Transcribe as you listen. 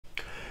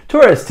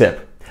Tourist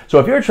tip. So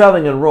if you're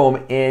traveling in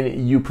Rome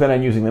and you plan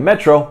on using the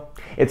metro,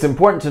 it's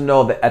important to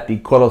know that at the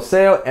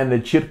Colosseo and the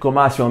Circo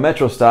Massimo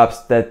metro stops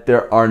that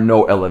there are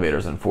no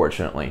elevators,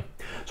 unfortunately.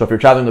 So if you're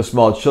traveling with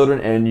small children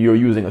and you're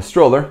using a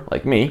stroller,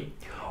 like me,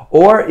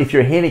 or if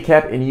you're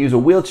handicapped and you use a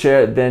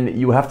wheelchair, then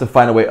you have to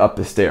find a way up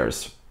the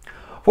stairs.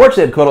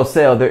 Fortunately at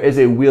Colosseo, there is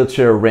a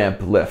wheelchair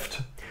ramp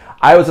lift.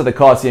 I was at the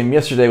Colosseo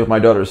yesterday with my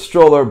daughter's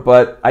stroller,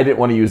 but I didn't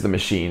want to use the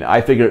machine.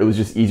 I figured it was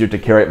just easier to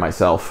carry it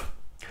myself.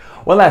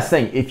 One last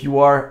thing, if you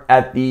are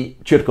at the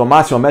Circo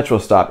Massimo metro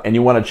stop and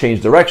you want to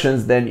change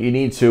directions, then you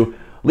need to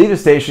leave the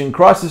station,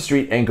 cross the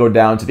street, and go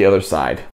down to the other side.